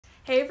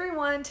Hey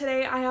everyone,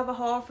 today I have a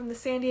haul from the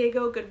San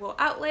Diego Goodwill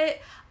outlet.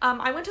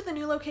 I went to the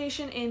new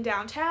location in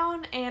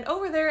downtown, and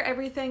over there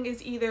everything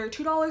is either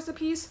 $2 a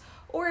piece,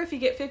 or if you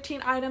get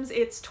 15 items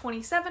it's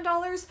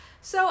 $27,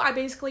 so I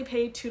basically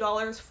paid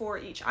 $2 for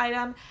each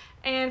item.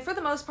 And for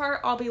the most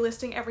part I'll be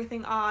listing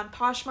everything on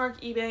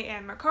Poshmark, eBay,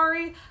 and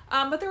Mercari,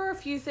 but there are a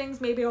few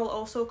things maybe I'll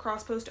also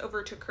cross post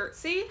over to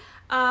Curtsy.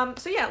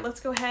 So yeah,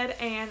 let's go ahead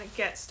and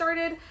get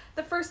started.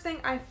 The first thing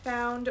I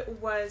found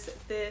was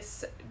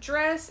this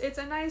dress. It's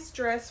a nice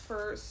dress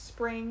for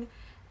spring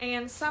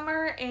and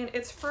summer, and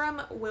it's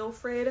from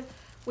Wilfred,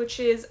 which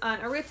is an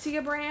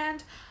Aritzia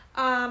brand.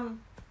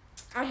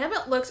 I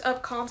haven't looked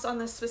up comps on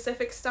this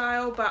specific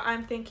style, but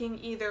I'm thinking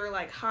either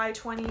like high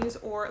 20s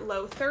or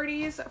low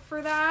 30s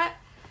for that.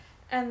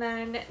 And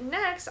then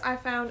next I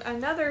found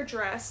another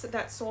dress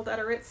that sold at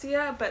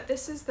Aritzia, but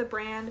this is the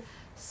brand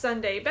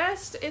Sunday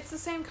Best. It's the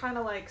same kind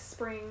of like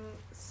spring,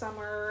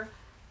 summer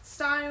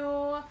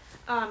style.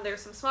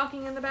 There's some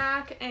smocking in the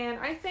back, and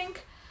I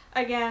think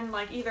again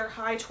like either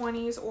high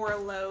 20s or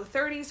low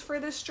 30s for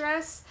this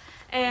dress.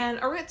 And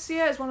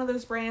Aritzia is one of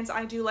those brands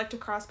I do like to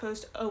cross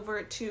post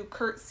over to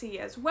Curtsy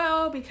as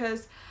well,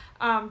 because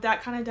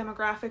that kind of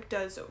demographic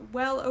does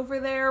well over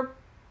there,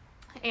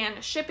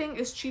 and shipping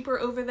is cheaper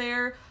over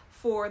there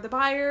for the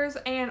buyers,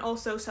 and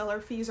also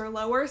seller fees are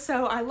lower,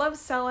 so I love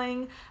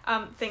selling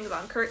things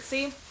on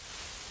Curtsy.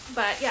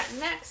 But yeah,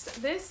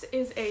 next, this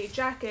is a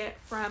jacket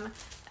from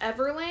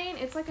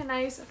Everlane. It's like a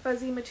nice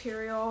fuzzy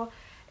material.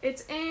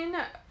 It's in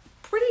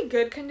pretty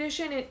good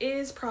condition. It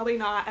is probably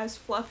not as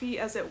fluffy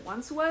as it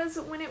once was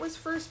when it was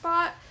first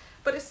bought,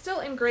 but it's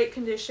still in great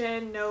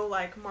condition. No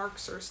like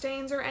marks or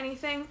stains or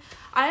anything.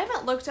 I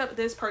haven't looked up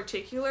this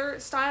particular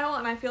style,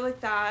 and I feel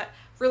like that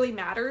really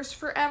matters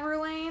for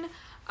Everlane,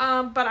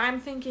 but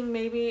I'm thinking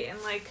maybe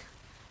in like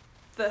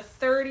the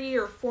 $30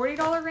 or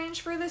 $40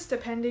 range for this,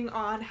 depending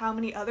on how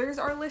many others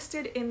are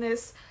listed in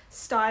this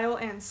style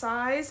and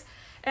size.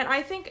 And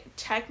I think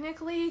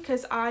technically,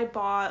 because I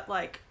bought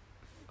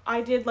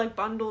I did like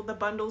bundle the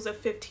bundles of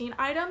 15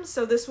 items,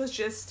 so this was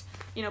just,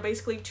 you know,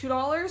 basically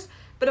 $2.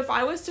 But if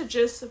I was to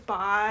just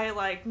buy,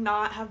 like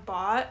not have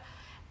bought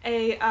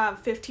a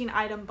 15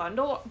 item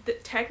bundle,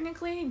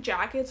 technically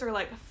jackets are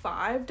like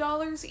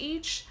 $5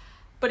 each.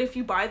 But if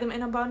you buy them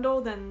in a bundle,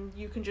 then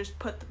you can just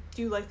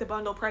do like the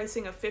bundle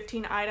pricing of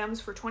 15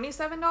 items for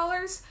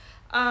 $27.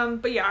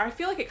 But yeah, I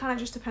feel like it kind of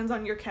just depends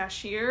on your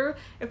cashier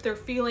if they're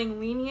feeling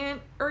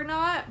lenient or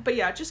not. But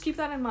yeah, just keep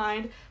that in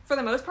mind. For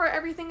the most part,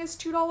 everything is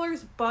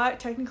 $2, but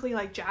technically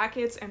like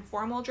jackets and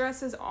formal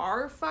dresses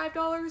are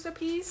 $5 a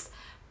piece.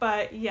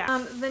 But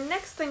yeah, the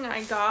next thing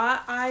I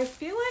got, I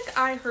feel like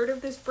I heard of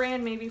this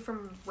brand maybe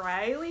from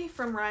Riley,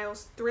 from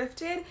Ryle's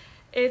Thrifted.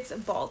 It's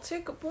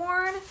Baltic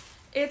Born.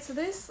 It's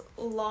this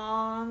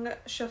long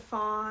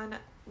chiffon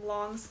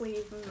long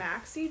sleeve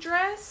maxi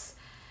dress,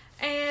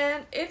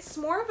 and it's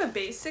more of a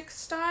basic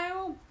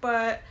style,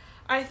 but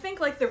I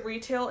think like the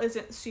retail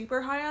isn't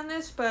super high on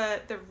this,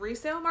 but the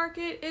resale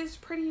market is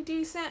pretty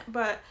decent.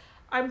 But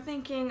I'm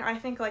thinking, I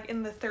think like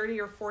in the $30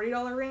 or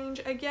 $40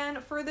 range again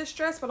for this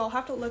dress, but I'll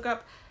have to look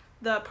up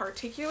the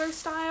particular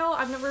style.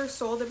 I've never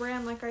sold the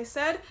brand, like I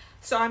said,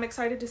 so I'm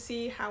excited to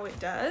see how it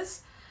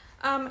does.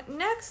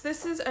 Next,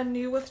 this is a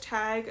new with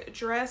tag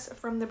dress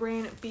from the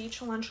brand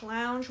Beach Lunch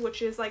Lounge,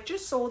 which is like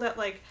just sold at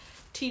like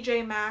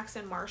TJ Maxx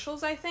and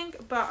Marshalls, I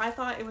think, but I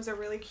thought it was a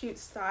really cute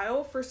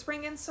style for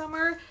spring and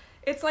summer.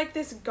 It's like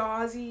this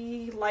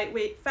gauzy,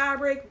 lightweight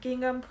fabric,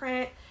 gingham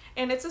print,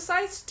 and it's a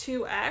size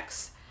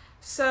 2X.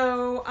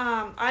 So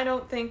I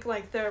don't think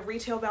like the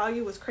retail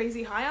value was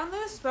crazy high on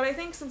this, but I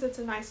think since it's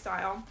a nice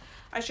style,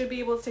 I should be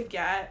able to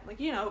get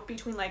like, you know,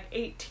 between like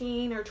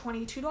 $18 or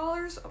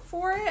 $22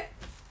 for it.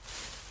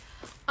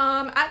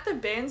 At the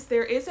bins,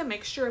 there is a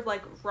mixture of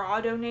like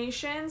raw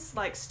donations,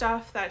 like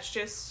stuff that's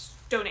just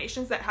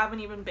donations that haven't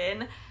even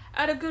been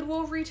at a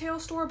Goodwill retail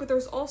store, but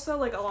there's also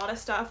like a lot of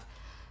stuff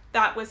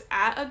that was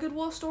at a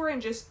Goodwill store and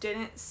just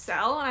didn't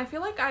sell. And I feel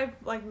like I've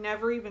like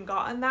never even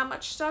gotten that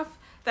much stuff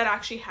that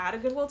actually had a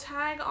Goodwill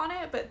tag on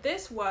it, but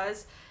this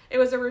was, it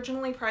was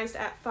originally priced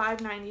at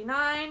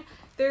 $5.99.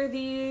 They're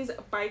these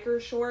biker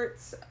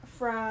shorts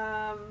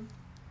from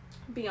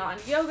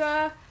Beyond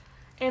Yoga,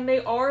 and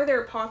they are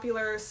their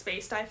popular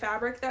space dye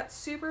fabric that's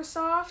super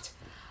soft.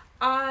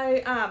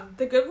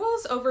 The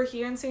Goodwills over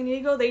here in San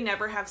Diego, they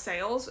never have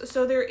sales,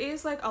 so there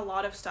is like a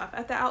lot of stuff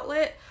at the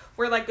outlet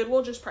where like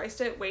Goodwill just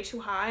priced it way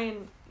too high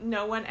and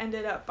no one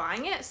ended up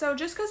buying it. So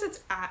just because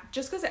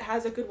it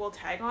has a Goodwill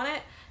tag on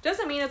it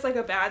doesn't mean it's like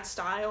a bad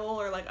style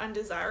or like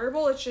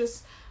undesirable. It's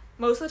just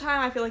most of the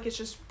time I feel like it's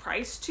just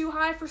priced too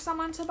high for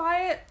someone to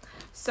buy it.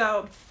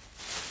 So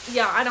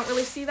yeah, I don't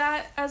really see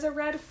that as a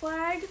red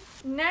flag.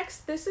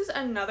 Next, this is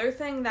another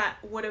thing that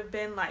would have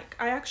been like,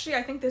 I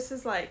think this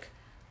is like,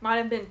 might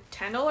have been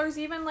 $10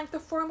 even, like the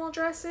formal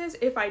dresses,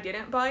 if I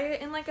didn't buy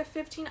it in like a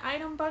 15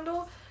 item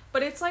bundle.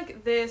 But it's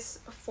like this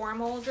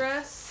formal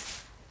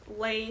dress,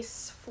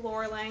 lace,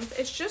 floor length.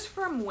 It's just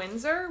from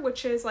Windsor,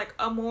 which is like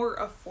a more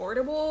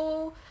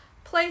affordable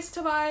place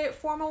to buy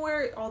formal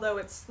wear, although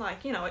it's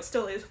like, you know, it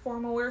still is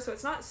formal wear, so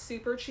it's not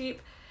super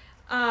cheap.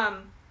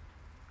 But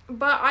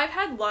I've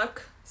had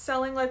luck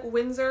selling like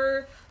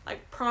Windsor,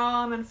 like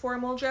prom and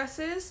formal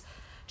dresses,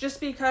 just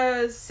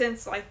because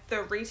since like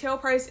the retail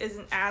price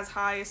isn't as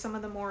high as some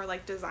of the more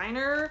like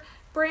designer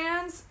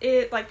brands,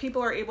 it like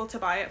people are able to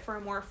buy it for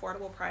a more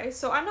affordable price.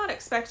 So I'm not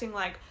expecting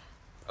like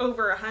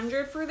over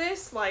 100 for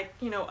this, like,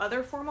 you know,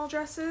 other formal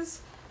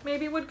dresses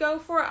maybe would go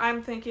for.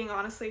 I'm thinking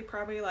honestly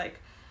probably like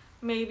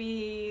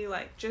maybe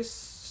like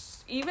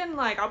just even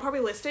like I'll probably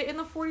list it in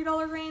the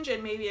 $40 range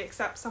and maybe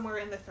accept somewhere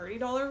in the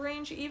 $30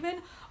 range even.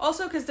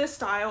 Also because this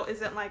style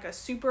isn't like a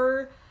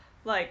super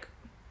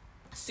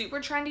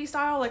trendy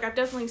style. Like I've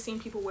definitely seen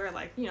people wear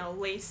like, you know,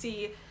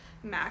 lacy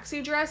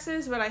maxi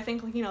dresses, but I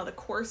think, you know, the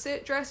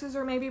corset dresses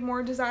are maybe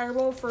more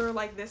desirable for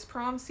like this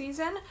prom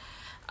season.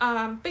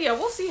 But yeah,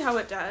 we'll see how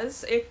it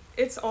does.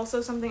 It's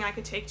also something I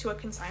could take to a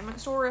consignment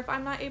store if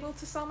I'm not able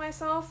to sell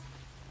myself.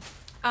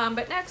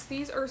 But next,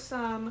 these are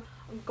some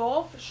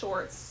golf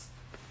shorts,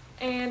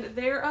 and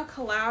they're a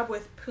collab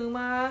with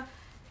Puma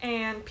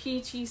and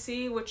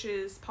PTC, which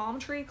is Palm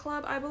Tree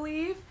Club, I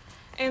believe.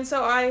 And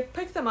so I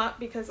picked them up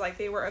because like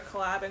they were a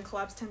collab and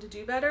collabs tend to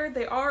do better.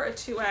 They are a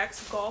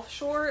 2X golf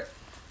short.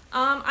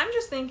 I'm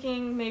just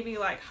thinking maybe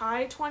like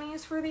high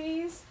 20s for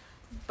these,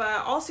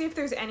 but I'll see if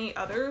there's any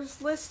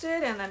others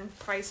listed and then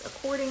price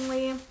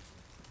accordingly.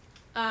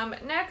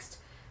 Next,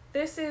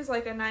 this is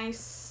like a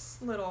nice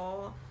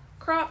little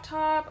crop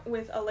top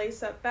with a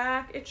lace-up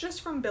back. It's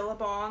just from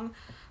Billabong,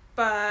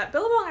 but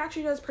Billabong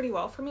actually does pretty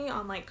well for me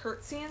on like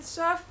Curtsy and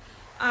stuff.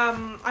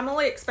 I'm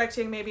only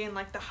expecting maybe in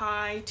like the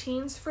high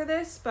teens for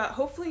this, but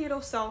hopefully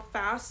it'll sell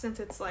fast since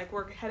it's like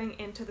we're heading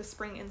into the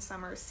spring and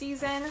summer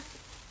season.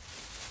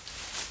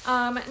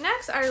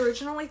 Next, I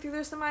originally threw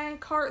this in my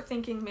cart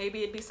thinking maybe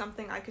it'd be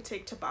something I could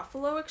take to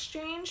Buffalo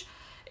Exchange.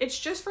 It's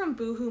just from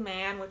Boohoo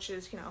Man, which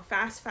is, you know,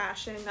 fast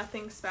fashion,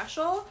 nothing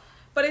special.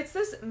 But it's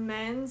this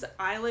men's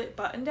eyelet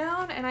button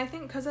down, and I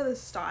think because of the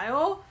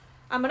style,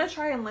 I'm going to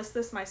try and list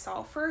this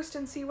myself first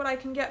and see what I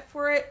can get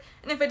for it.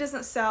 And if it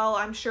doesn't sell,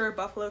 I'm sure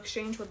Buffalo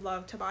Exchange would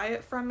love to buy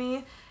it from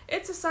me.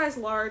 It's a size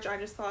large. I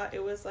just thought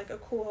it was like a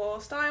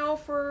cool style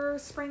for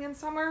spring and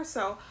summer,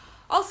 so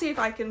I'll see if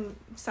I can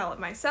sell it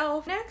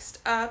myself. Next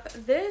up,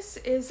 this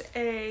is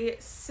a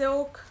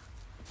silk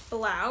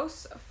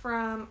blouse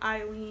from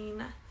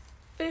Eileen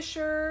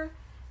Fisher.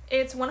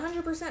 It's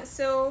 100%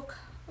 silk,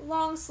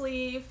 long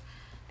sleeve,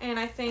 and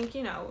I think,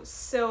 you know,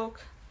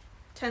 silk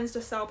tends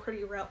to sell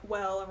pretty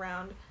well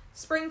around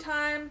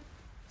springtime,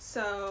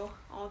 so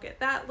I'll get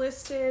that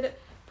listed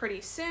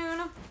pretty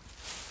soon.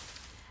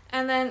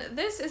 And then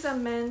this is a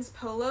men's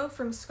polo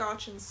from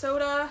Scotch and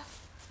Soda,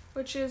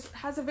 which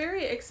has a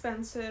very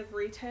expensive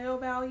retail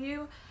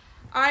value.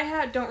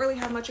 I don't really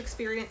have much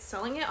experience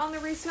selling it on the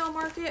resale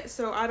market,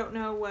 so I don't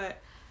know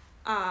what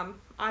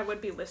I would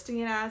be listing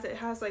it as. It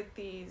has like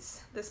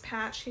this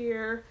patch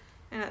here,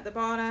 and at the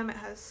bottom it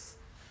has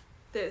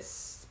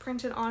this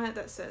printed on it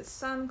that says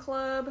Sun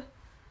Club.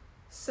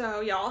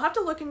 So yeah, I'll have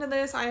to look into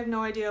this. I have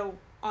no idea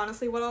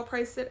honestly what I'll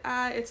price it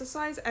at. It's a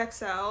size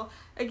XL.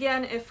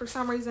 Again, if for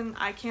some reason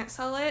I can't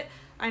sell it,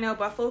 I know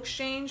Buffalo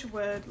Exchange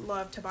would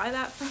love to buy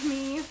that from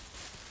me.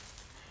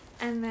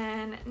 And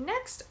then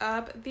next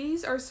up,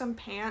 these are some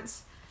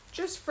pants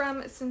just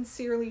from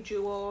Sincerely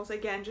Jewels.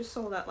 Again, just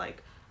sold at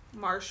like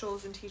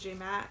Marshalls and TJ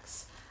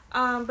Maxx.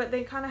 But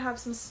they kind of have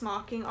some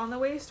smocking on the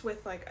waist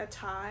with like a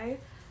tie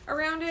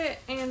around it,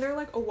 and they're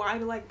like a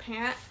wide leg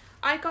pant.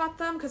 I got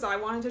them because I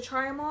wanted to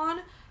try them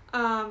on,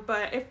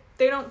 but if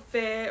they don't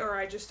fit or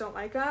I just don't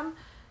like them,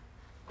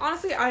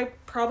 honestly, I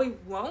probably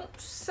won't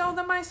sell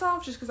them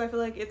myself just because I feel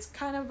like it's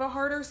kind of a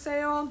harder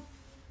sale.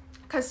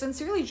 Because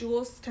Sincerely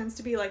Jewels tends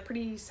to be like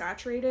pretty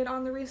saturated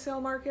on the resale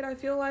market, I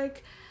feel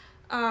like.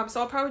 So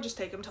I'll probably just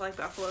take them to like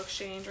Buffalo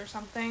Exchange or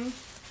something.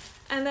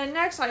 And then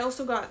next, I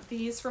also got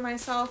these for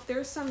myself.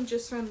 There's some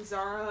just from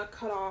Zara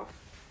cut off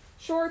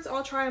shorts.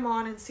 I'll try them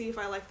on and see if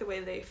I like the way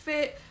they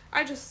fit.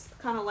 I just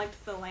kind of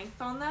liked the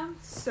length on them.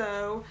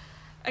 So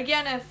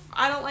again, if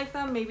I don't like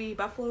them, maybe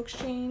Buffalo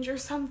Exchange or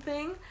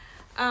something.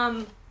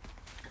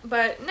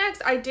 But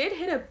next, I did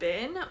hit a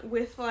bin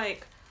with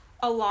like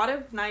a lot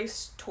of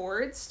nice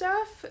Torrid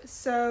stuff.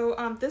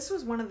 So this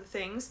was one of the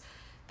things.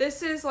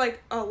 This is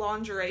like a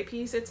lingerie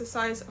piece. It's a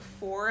size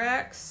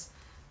 4X,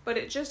 but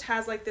it just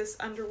has like this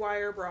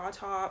underwire bra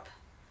top,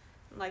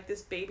 like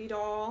this baby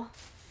doll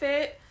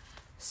fit.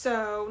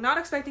 So not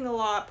expecting a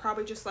lot,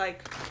 probably just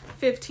like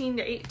 15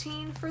 to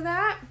 18 for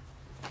that.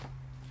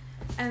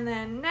 And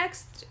then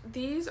next,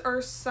 these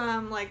are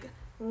some like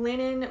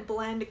linen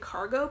blend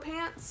cargo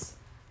pants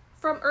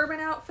from Urban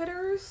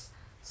Outfitters.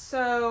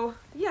 So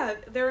yeah,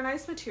 they're a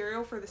nice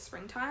material for the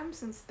springtime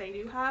since they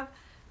do have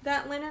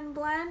that linen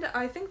blend.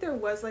 I think there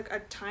was like a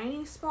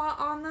tiny spot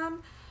on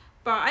them,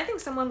 but I think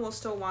someone will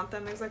still want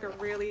them. There's like a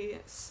really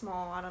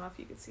small, I don't know if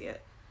you can see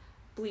it,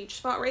 bleach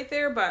spot right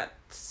there, but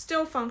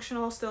still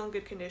functional, still in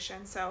good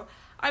condition. So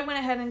I went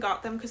ahead and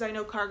got them because I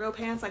know cargo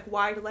pants, like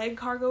wide leg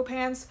cargo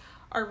pants,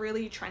 are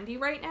really trendy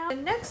right now. The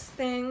next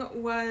thing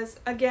was,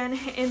 again,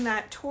 in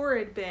that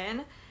Torrid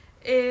bin.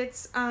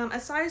 It's a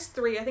size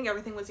 3. I think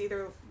everything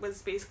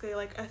was basically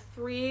like a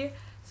 3,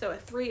 so a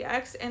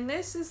 3X, and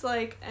this is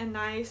like a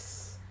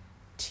nice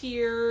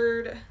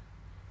tiered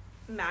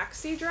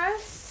maxi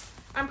dress.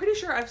 I'm pretty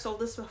sure I've sold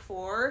this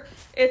before.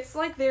 It's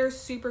like their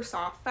super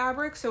soft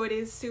fabric, so it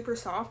is super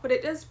soft, but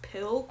it does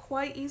pill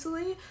quite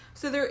easily.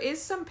 So there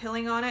is some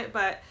pilling on it,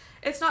 but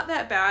it's not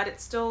that bad.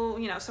 It's still,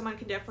 you know, someone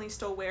can definitely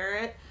still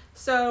wear it.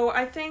 So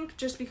I think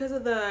just because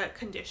of the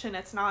condition,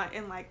 it's not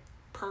in like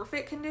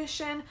perfect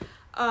condition.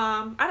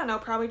 I don't know,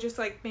 probably just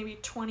like maybe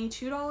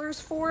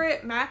 $22 for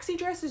it. Maxi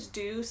dresses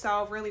do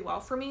sell really well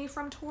for me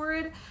from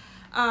Torrid.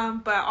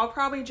 But I'll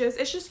probably just,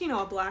 it's just, you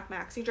know, a black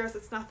maxi dress.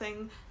 It's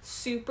nothing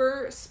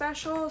super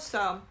special.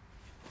 So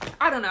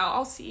I don't know.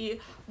 I'll see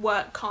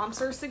what comps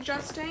are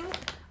suggesting.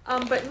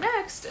 But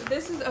next,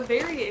 this is a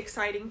very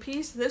exciting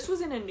piece. This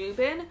was in a new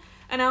bin,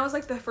 and I was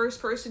like the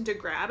first person to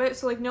grab it.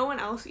 So like no one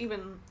else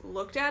even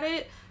looked at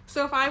it.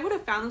 So if I would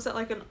have found this at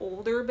like an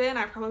older bin,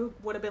 I probably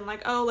would have been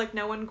like, oh, like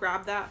no one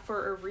grabbed that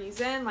for a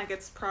reason. Like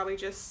it's probably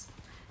just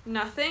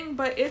nothing.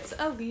 But it's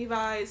a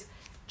Levi's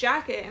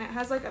jacket, and it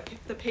has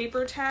like the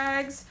paper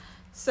tags.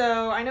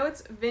 So I know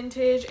it's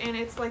vintage, and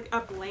it's like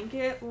a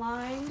blanket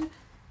lined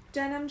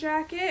denim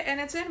jacket, and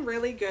it's in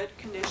really good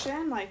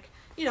condition. Like,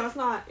 you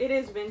know, it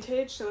is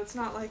vintage, so it's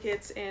not like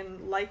it's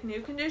in like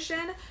new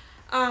condition.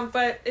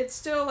 But it's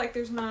still like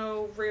there's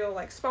no real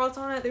like spots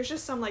on it. There's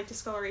just some like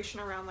discoloration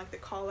around like the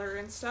collar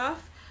and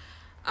stuff.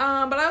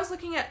 But I was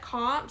looking at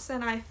comps,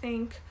 and I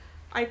think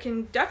I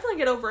can definitely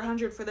get over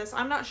 100 for this.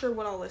 I'm not sure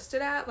what I'll list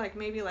it at, like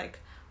maybe like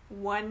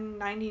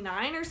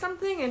 $199 or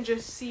something, and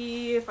just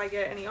see if I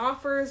get any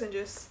offers and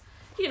just,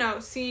 you know,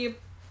 see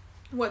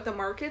what the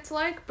market's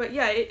like. But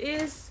yeah, it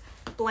is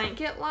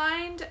blanket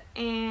lined,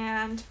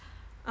 and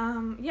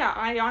yeah,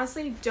 I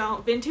honestly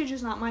vintage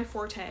is not my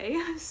forte,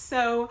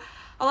 so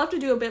I'll have to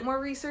do a bit more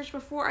research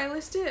before I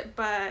list it,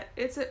 but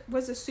it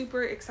was a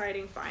super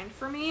exciting find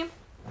for me.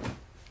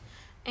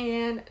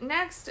 And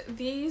next,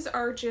 these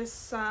are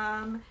just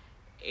some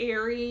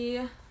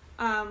airy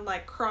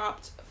like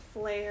cropped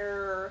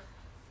flare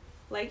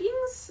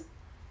leggings.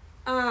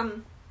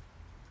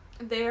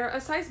 They're a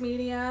size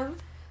medium,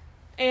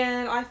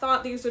 and I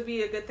thought these would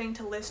be a good thing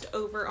to list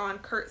over on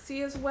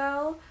Curtsy as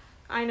well.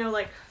 I know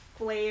like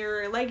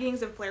flare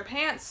leggings and flare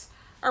pants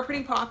are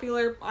pretty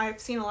popular. I've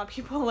seen a lot of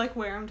people like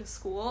wear them to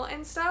school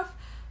and stuff.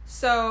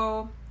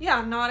 So yeah,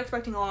 I'm not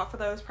expecting a lot for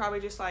those, probably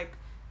just like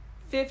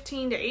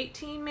 15 to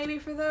 18 maybe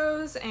for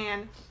those.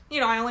 And you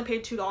know, I only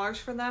paid $2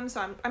 for them,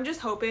 so I'm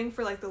just hoping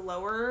for like the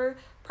lower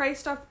price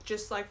stuff,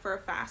 just like for a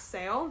fast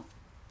sale.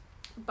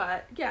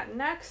 But yeah,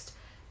 next,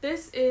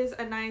 this is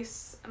a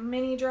nice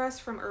mini dress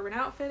from Urban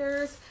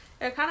Outfitters.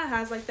 It kind of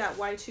has like that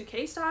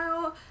Y2K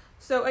style.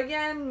 So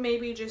again,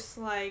 maybe just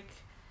like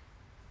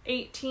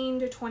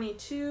 18 to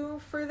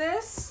 22 for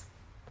this.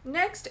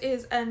 Next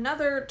is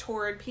another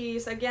Torrid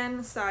piece,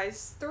 again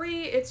size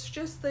 3. It's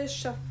just this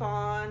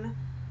chiffon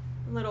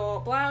little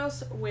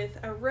blouse with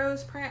a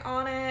rose print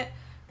on it.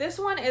 This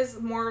one is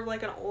more of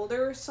like an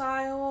older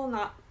style,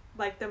 not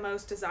like the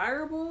most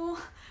desirable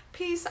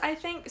piece, I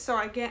think. So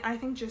I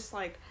think just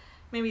like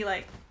maybe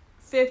like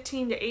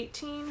 15 to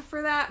 18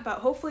 for that, but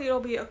hopefully it'll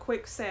be a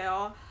quick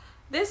sale.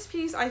 This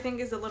piece I think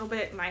is a little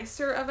bit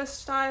nicer of a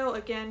style,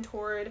 again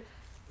Torrid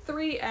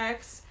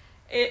 3X.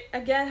 It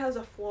again has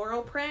a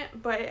floral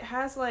print, but it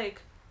has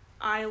like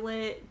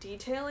eyelet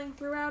detailing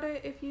throughout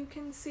it, if you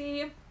can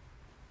see.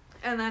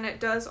 And then it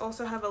does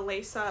also have a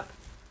lace up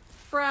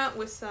front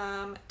with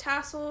some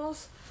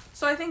tassels.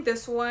 So I think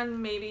this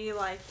one maybe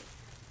like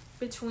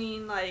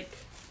between like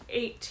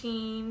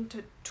 18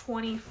 to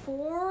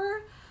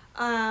 24.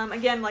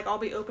 Again, like I'll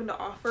be open to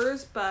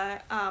offers,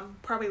 but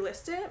probably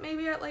list it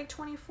maybe at like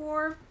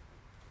 24.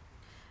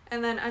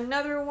 And then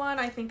another one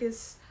I think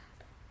is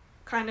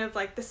kind of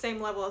like the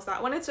same level as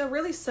that one. It's a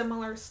really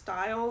similar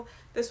style.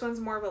 This one's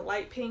more of a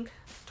light pink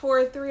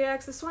Torrid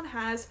 3X. This one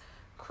has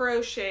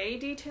crochet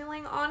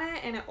detailing on it,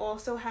 and it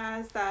also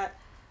has that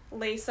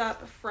lace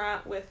up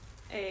front with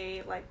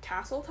a like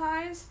tassel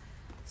ties.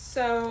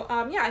 So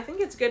yeah, I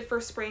think it's good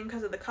for spring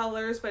because of the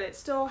colors, but it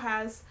still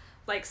has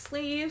like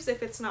sleeves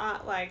if it's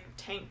not like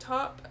tank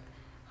top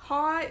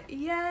hot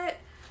yet.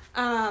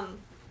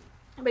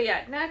 But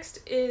yeah, next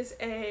is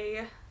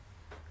a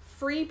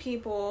Free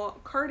People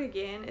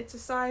cardigan. It's a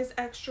size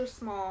extra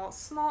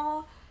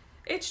small.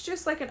 It's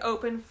just like an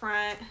open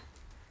front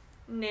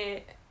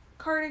knit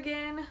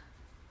cardigan.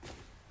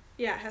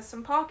 Yeah, it has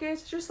some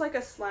pockets, just like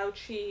a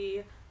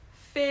slouchy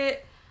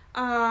fit.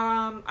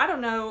 I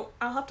don't know,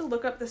 I'll have to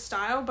look up the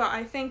style, but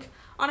I think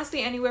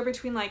honestly anywhere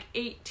between like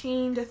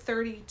 18 to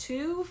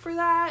 32 for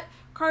that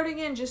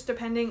cardigan, just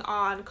depending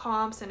on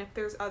comps and if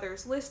there's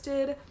others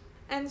listed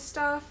and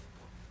stuff.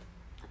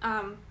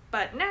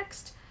 But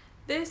next,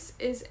 this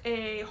is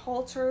a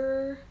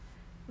halter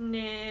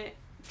knit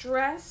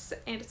dress,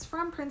 and it's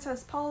from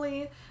Princess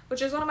Polly,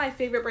 which is one of my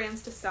favorite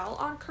brands to sell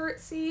on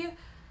Curtsy.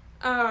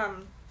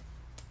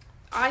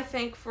 I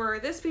think for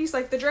this piece,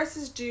 like the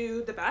dresses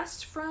do the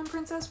best from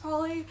Princess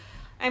Polly.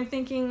 I'm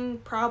thinking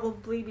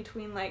probably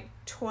between like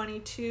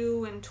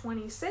 22 and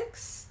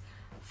 26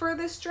 for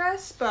this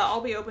dress, but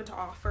I'll be open to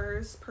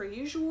offers per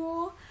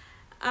usual.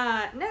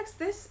 Next,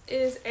 this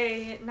is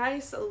a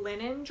nice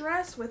linen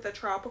dress with a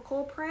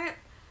tropical print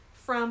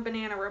from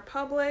Banana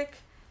Republic.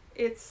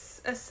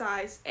 It's a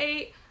size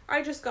 8.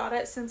 I just got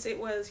it since it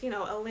was, you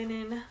know, a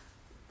linen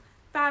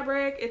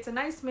fabric. It's a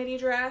nice midi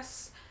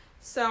dress.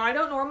 So I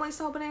don't normally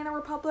sell Banana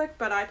Republic,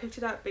 but I picked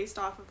it up based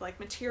off of like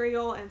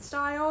material and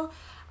style.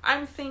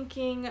 I'm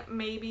thinking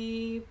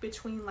maybe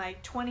between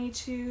like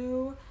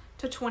 22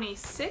 to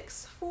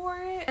 26 for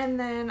it. And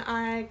then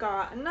I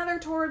got another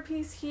Torrid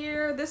piece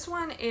here. This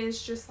one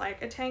is just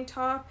like a tank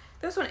top.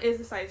 This one is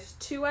a size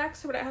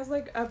 2X, but it has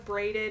like a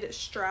braided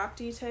strap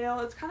detail.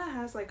 It kind of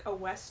has like a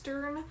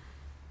Western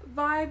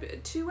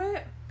vibe to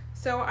it.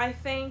 So I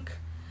think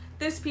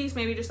this piece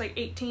maybe just like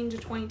 18 to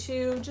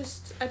 22,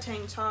 just a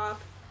tank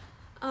top.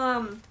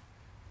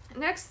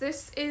 Next,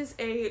 this is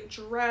a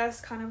dress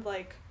kind of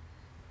like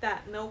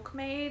that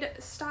milkmaid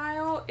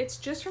style. It's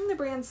just from the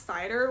brand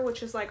Cider,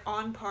 which is like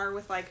on par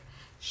with like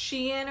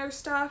Shein or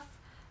stuff,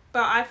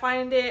 but I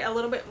find it a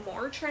little bit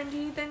more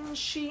trendy than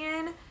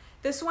Shein.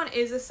 This one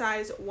is a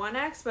size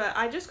 1X, but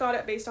I just got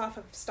it based off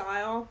of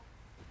style.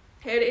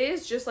 It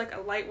is just like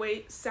a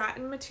lightweight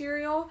satin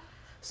material,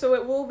 so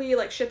it will be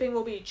like shipping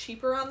will be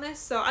cheaper on this,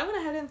 so I went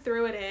ahead and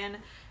threw it in.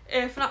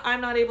 If not,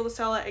 I'm not able to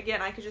sell it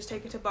again, I could just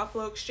take it to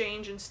Buffalo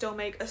Exchange and still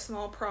make a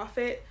small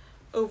profit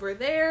over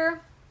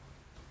there.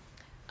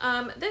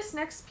 This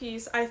next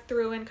piece I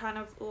threw in kind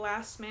of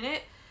last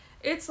minute.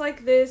 It's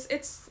like this,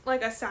 it's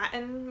like a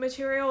satin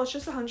material. It's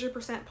just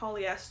 100%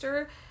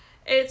 polyester.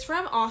 It's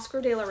from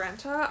Oscar de la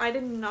Renta. I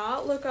did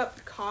not look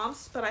up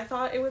comps, but I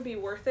thought it would be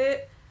worth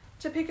it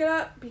to pick it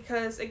up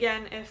because,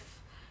 again, if,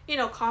 you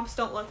know, comps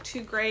don't look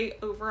too great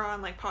over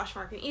on like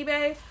Poshmark and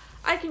eBay,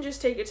 I can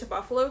just take it to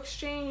Buffalo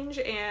Exchange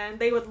and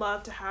they would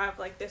love to have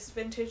like this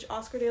vintage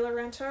Oscar de la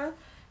Renta,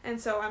 and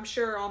so I'm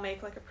sure I'll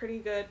make like a pretty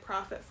good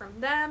profit from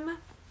them.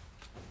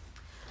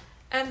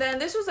 And then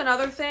this was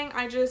another thing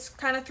I just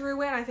kind of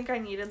threw in. I think I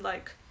needed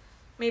like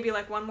maybe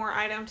like one more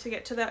item to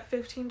get to that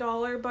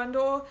 $15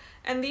 bundle,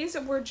 and these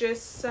were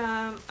just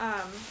some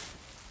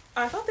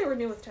I thought they were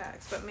new with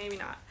tags, but maybe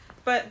not.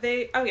 But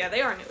oh yeah,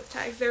 they are new with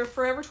tags. They're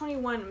Forever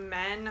 21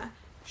 men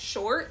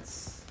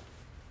shorts.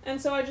 And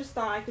so I just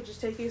thought I could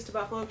just take these to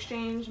Buffalo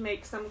Exchange,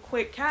 make some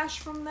quick cash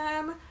from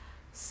them.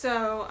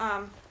 So,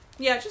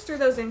 yeah, just threw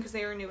those in because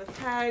they were new with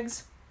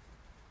tags.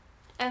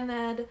 And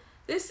then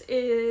this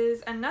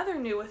is another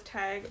new with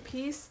tag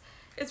piece.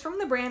 It's from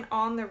the brand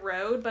On the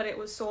Road, but it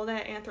was sold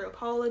at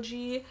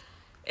Anthropologie.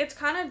 It's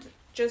kind of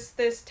just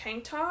this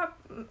tank top.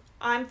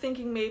 I'm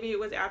thinking maybe it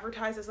was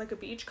advertised as like a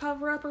beach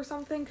cover-up or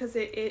something because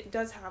it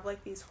does have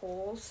like these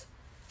holes,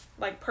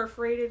 like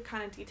perforated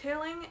kind of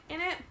detailing in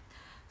it.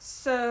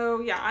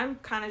 So yeah, I'm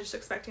kind of just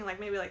expecting like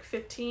maybe like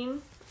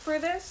 15 for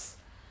this,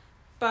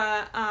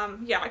 but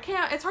yeah,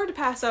 it's hard to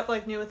pass up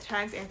like new with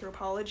tags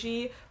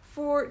Anthropologie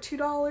for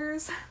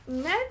 $2.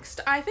 Next,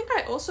 I think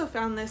I also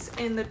found this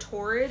in the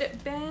Torrid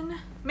bin,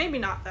 maybe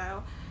not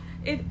though.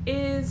 It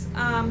is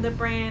the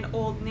brand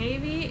Old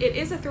Navy. It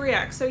is a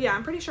 3X, so yeah,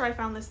 I'm pretty sure I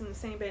found this in the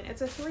same bin.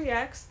 It's a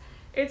 3X.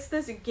 It's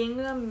this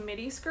gingham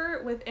midi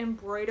skirt with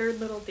embroidered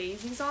little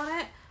daisies on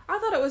it. I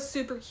thought it was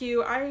super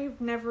cute. I've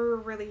never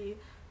really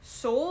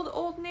sold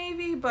Old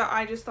Navy, but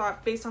I just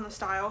thought based on the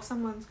style,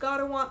 someone's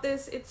gotta want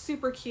this. It's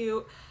super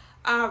cute.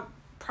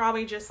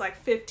 Probably just like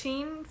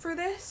 15 for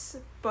this,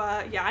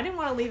 but yeah, I didn't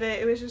want to leave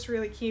it. It was just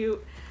really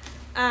cute.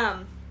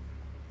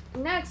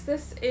 Next,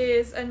 this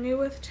is a new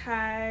with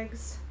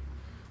tags.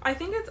 I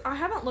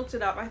haven't looked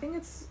it up. I think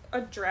it's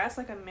a dress,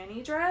 like a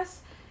mini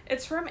dress.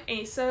 It's from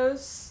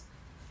ASOS,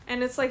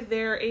 and it's like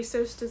their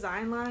ASOS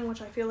design line,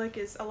 which I feel like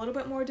is a little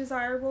bit more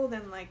desirable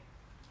than like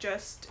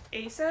just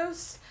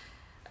ASOS.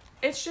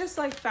 It's just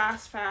like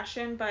fast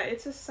fashion, but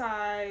it's a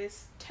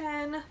size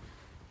 10.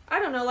 I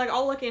don't know, like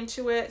I'll look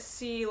into it,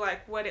 see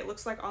like what it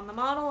looks like on the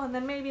model, and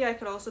then maybe I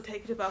could also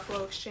take it to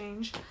Buffalo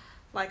Exchange,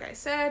 like I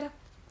said.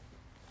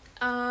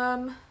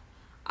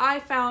 I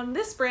found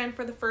this brand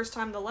for the first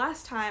time the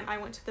last time I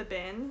went to the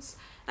bins.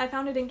 I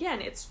found it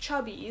again. It's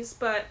Chubbies,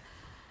 but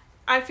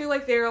I feel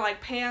like their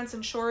like pants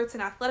and shorts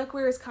and athletic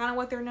wear is kind of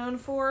what they're known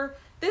for.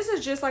 This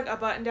is just like a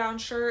button-down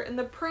shirt, and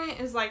the print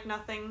is like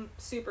nothing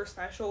super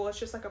special. It's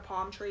just like a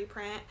palm tree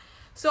print.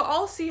 So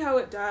I'll see how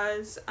it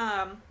does.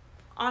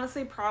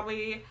 Honestly,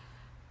 probably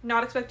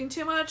not expecting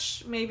too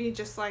much. Maybe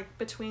just like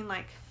between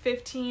like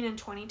 15 and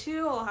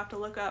 22. I'll have to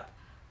look up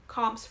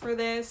comps for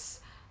this.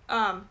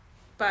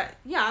 But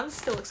yeah, I'm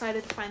still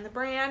excited to find the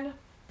brand.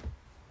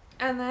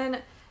 And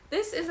then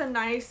this is a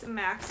nice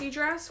maxi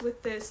dress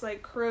with this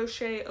like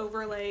crochet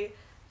overlay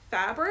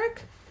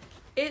fabric.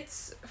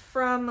 It's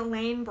from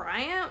Lane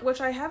Bryant,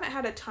 which I haven't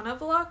had a ton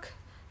of luck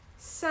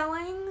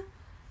selling,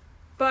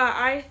 but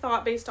I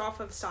thought based off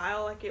of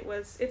style, like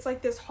it's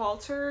like this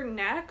halter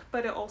neck,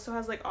 but it also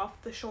has like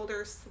off the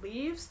shoulder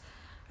sleeves.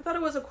 I thought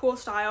it was a cool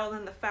style,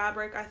 and the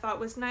fabric I thought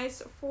was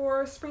nice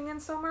for spring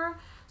and summer.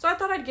 So I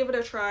thought I'd give it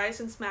a try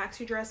since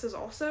maxi dresses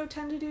also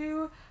tend to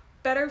do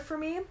better for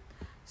me.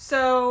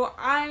 So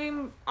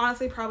I'm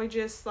honestly probably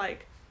just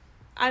like,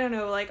 I don't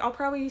know, like I'll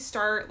probably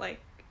start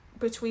like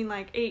between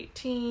like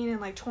 18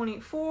 and like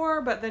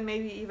 24, but then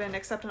maybe even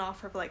accept an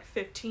offer of like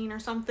 15 or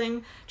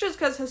something, just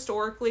because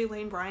historically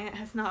Lane Bryant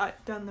has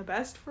not done the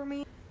best for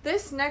me.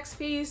 This next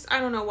piece, I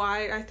don't know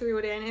why I threw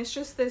it in. It's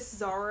just this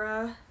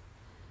Zara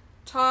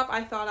top.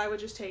 I thought I would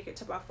just take it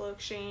to Buffalo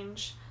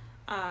Exchange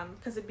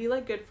because it'd be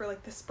like good for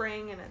like the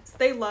spring, and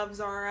they love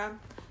Zara.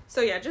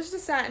 So yeah, just a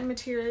satin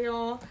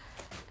material.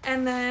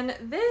 And then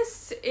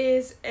this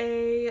is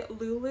a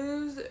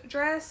Lulu's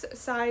dress,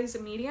 size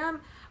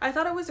medium. I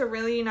thought it was a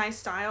really nice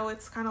style.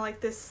 It's kind of like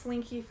this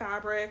slinky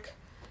fabric.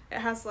 It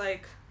has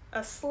like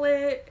a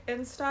slit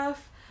and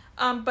stuff.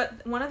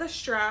 But one of the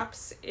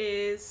straps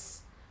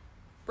is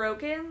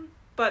broken,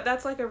 but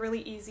that's like a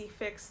really easy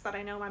fix that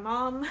I know my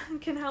mom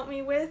can help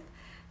me with.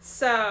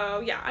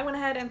 So yeah, I went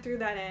ahead and threw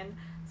that in.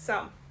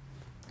 So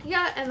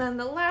yeah, and then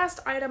the last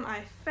item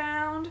I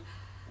found,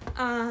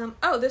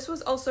 oh, this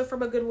was also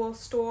from a Goodwill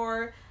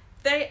store.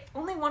 They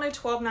only wanted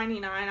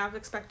 $12.99. I was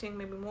expecting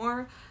maybe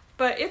more,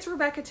 but it's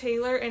Rebecca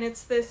Taylor, and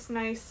it's this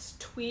nice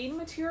tweed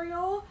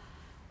material.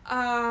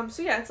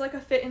 So yeah, it's like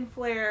a fit and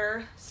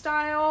flare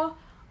style.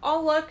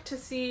 I'll look to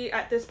see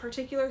at this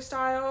particular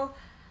style.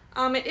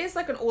 It is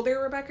like an older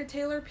Rebecca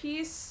Taylor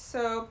piece,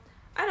 so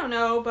I don't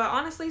know, but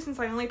honestly, since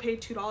I only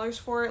paid $2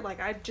 for it, like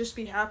I'd just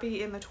be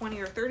happy in the $20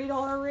 or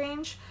 $30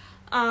 range.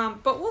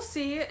 But we'll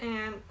see,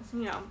 and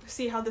you know,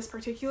 see how this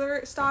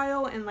particular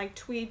style and like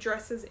tweed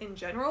dresses in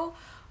general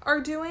are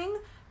doing.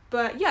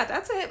 But yeah,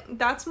 that's it.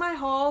 That's my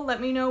haul. Let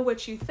me know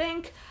what you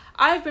think.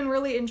 I've been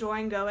really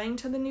enjoying going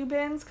to the new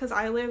bins because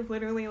I live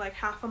literally like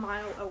half a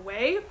mile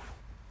away.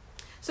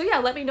 So yeah,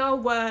 let me know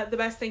what the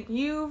best thing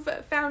you've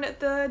found at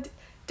the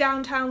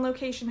downtown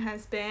location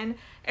has been,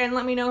 and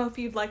let me know if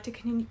you'd like to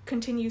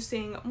continue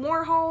seeing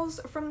more hauls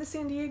from the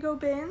San Diego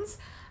bins.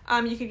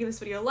 You could give this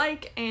video a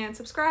like and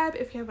subscribe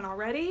if you haven't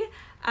already.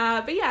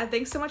 But yeah,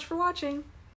 thanks so much for watching.